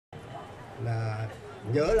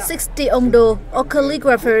60 Ongdo or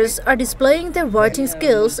calligraphers are displaying their writing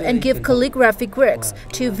skills and give calligraphic works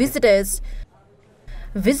to visitors.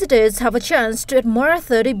 Visitors have a chance to admire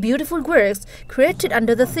 30 beautiful works created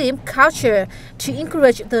under the theme Culture to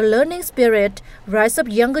encourage the learning spirit, rise up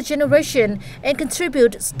younger generation, and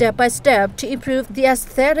contribute step by step to improve the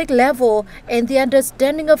aesthetic level and the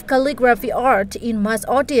understanding of calligraphy art in mass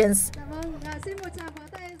audience.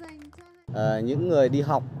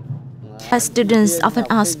 As students often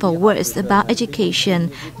ask for words about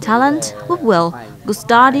education, talent, goodwill, good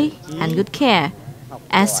study, and good care.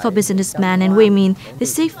 As for businessmen and women, they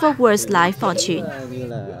seek for words like fortune.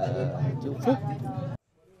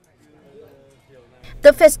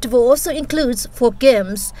 The festival also includes folk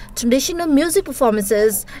games, traditional music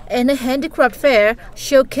performances, and a handicraft fair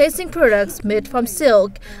showcasing products made from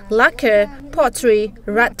silk, lacquer, pottery,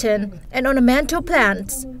 rattan, and ornamental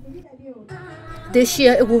plants. This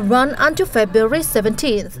year it will run until February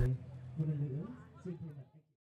 17th.